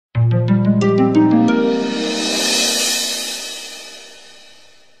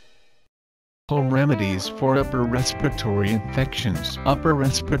remedies for upper respiratory infections. Upper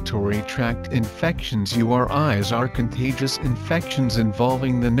respiratory tract infections (URIs) are contagious infections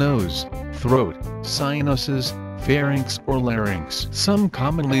involving the nose, throat, sinuses, pharynx or larynx. Some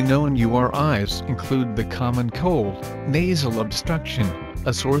commonly known URIs include the common cold, nasal obstruction,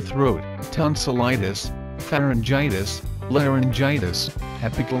 a sore throat, tonsillitis, pharyngitis, laryngitis,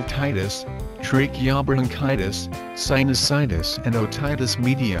 epiglottitis, tracheobronchitis, sinusitis and otitis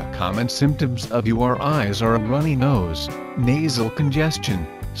media. Common symptoms of URIs are a runny nose, nasal congestion,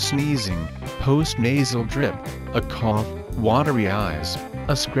 sneezing, post-nasal drip, a cough, watery eyes,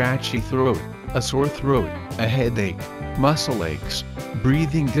 a scratchy throat, a sore throat, a headache, muscle aches,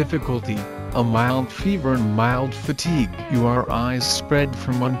 breathing difficulty, a mild fever and mild fatigue. URIs spread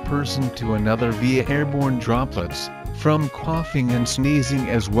from one person to another via airborne droplets, from coughing and sneezing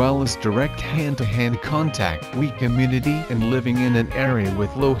as well as direct hand-to-hand contact. Weak immunity and living in an area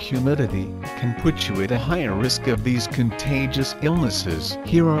with low humidity can put you at a higher risk of these contagious illnesses.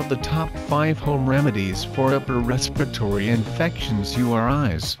 Here are the top 5 home remedies for upper respiratory infections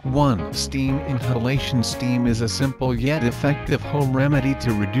 (URIs). 1. Steam inhalation. Steam is a simple yet effective home remedy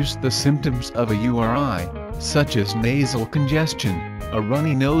to reduce the symptoms of a URI, such as nasal congestion, a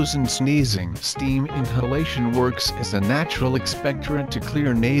runny nose and sneezing. Steam inhalation works as a natural expectorant to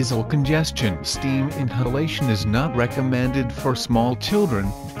clear nasal congestion. Steam inhalation is not recommended for small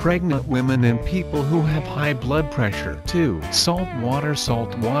children, pregnant women and people who have high blood pressure. 2. Salt water.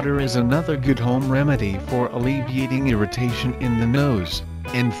 Salt water is another good home remedy for alleviating irritation in the nose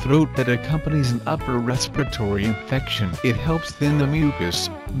and throat that accompanies an upper respiratory infection. It helps thin the mucus,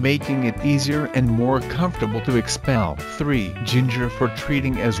 making it easier and more comfortable to expel. 3. Ginger. For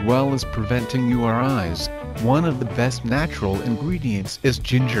treating as well as preventing URIs, one of the best natural ingredients is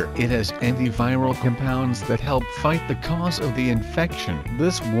ginger. It has antiviral compounds that help fight the cause of the infection.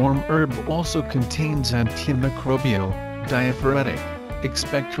 This warm herb also contains antimicrobial, diaphoretic,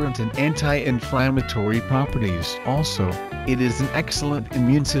 expectorant and anti-inflammatory properties. Also, it is an excellent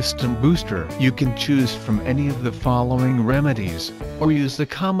immune system booster. You can choose from any of the following remedies, or use a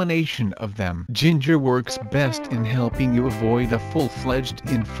combination of them. Ginger works best in helping you avoid a full-fledged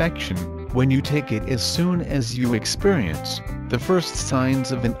infection when you take it as soon as you experience the first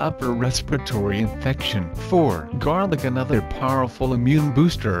signs of an upper respiratory infection. 4. Garlic. Another powerful immune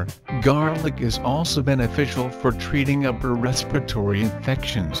booster. Garlic is also beneficial for treating upper respiratory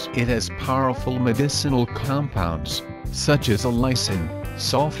infections. It has powerful medicinal compounds, such as allicin,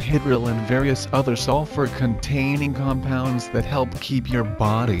 sulfhydryl and various other sulfur-containing compounds that help keep your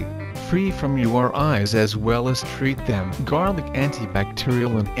body free from URIs as well as treat them. Garlic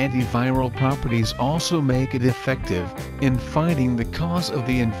antibacterial and antiviral properties also make it effective in fighting the cause of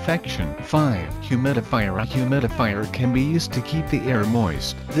the infection. 5. Humidifier. A humidifier can be used to keep the air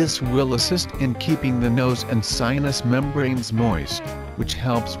moist. This will assist in keeping the nose and sinus membranes moist, which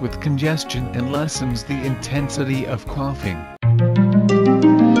helps with congestion and lessens the intensity of coughing.